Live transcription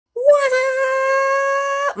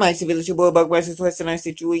My civil, it's your boy Buck versus Western. I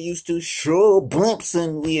said you were used to show blimps,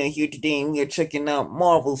 and we are here today and we are checking out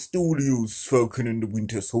Marvel Studios Falcon and the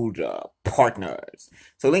Winter Soldier Partners.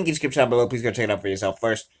 So link in the description below, please go check it out for yourself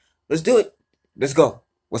first. Let's do it. Let's go.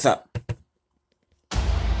 What's up?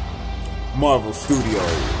 Marvel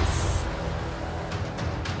Studios.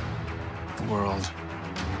 The world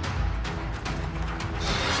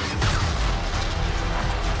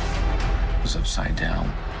was upside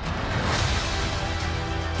down.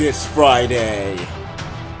 This Friday.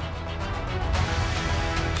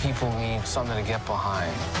 People need something to get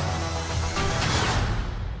behind.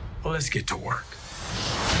 Well, let's get to work.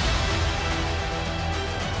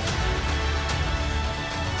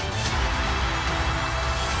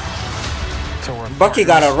 So we're Bucky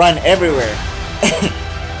gotta run everywhere.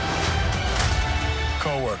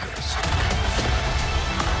 Co-workers.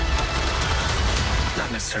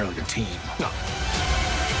 Not necessarily a team. No.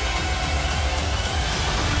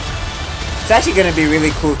 It's actually gonna be really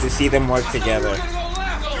cool to see them work together. You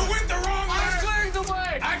went the wrong way. I was clearing the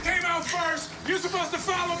way. I came out first. You're supposed to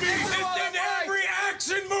follow me. It's in every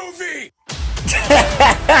action movie.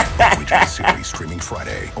 Original series streaming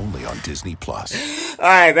Friday only on Disney Plus. All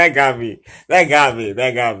right, that got me.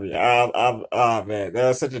 Oh man, that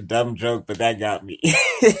was such a dumb joke, but that got me.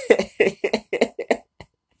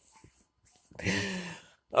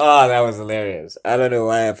 Oh, that was hilarious. I don't know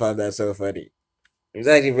why I found that so funny. It was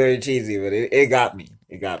actually very cheesy, but it got me.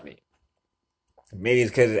 It got me. Maybe it's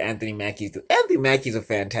because of Anthony Mackie's. Anthony Mackie's a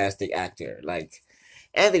fantastic actor. Like,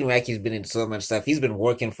 Anthony Mackie's been in so much stuff. He's been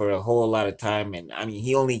working for a whole lot of time, and I mean,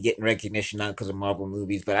 he only getting recognition now because of Marvel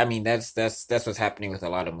movies. But I mean, that's what's happening with a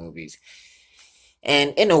lot of movies.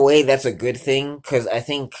 And in a way, that's a good thing, because I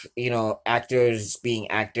think, actors being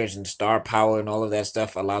actors and star power and all of that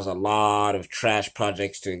stuff allows a lot of trash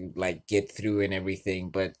projects to, like, get through and everything.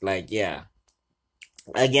 But, like, yeah.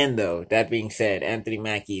 Again, though, that being said, Anthony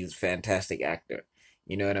Mackie is a fantastic actor.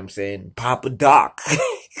 You know what I'm saying? Papa Doc.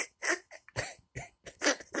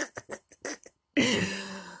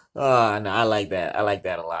 Oh, no, I like that. I like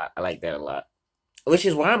that a lot. Which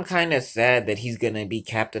is why I'm kind of sad that he's gonna be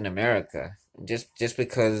Captain America. Just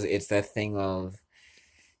because it's that thing of,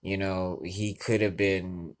 he could have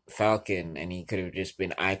been Falcon, and he could have just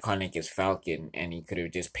been iconic as Falcon, and he could have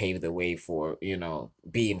just paved the way for,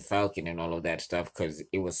 being Falcon and all of that stuff, because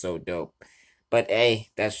it was so dope. But hey,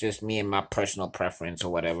 that's just me and my personal preference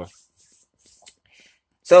or whatever.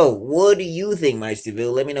 So, what do you think, my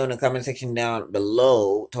Steville? Let me know in the comment section down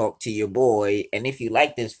below. Talk to your boy. And if you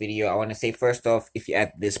like this video, I want to say first off, if you're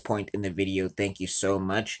at this point in the video, thank you so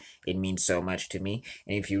much. It means so much to me.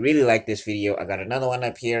 And if you really like this video, I got another one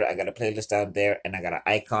up here. I got a playlist down there. And I got an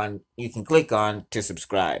icon you can click on to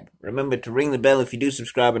subscribe. Remember to ring the bell if you do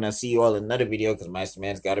subscribe. And I'll see you all in another video because Meister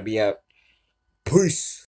Man's got to be out. Peace.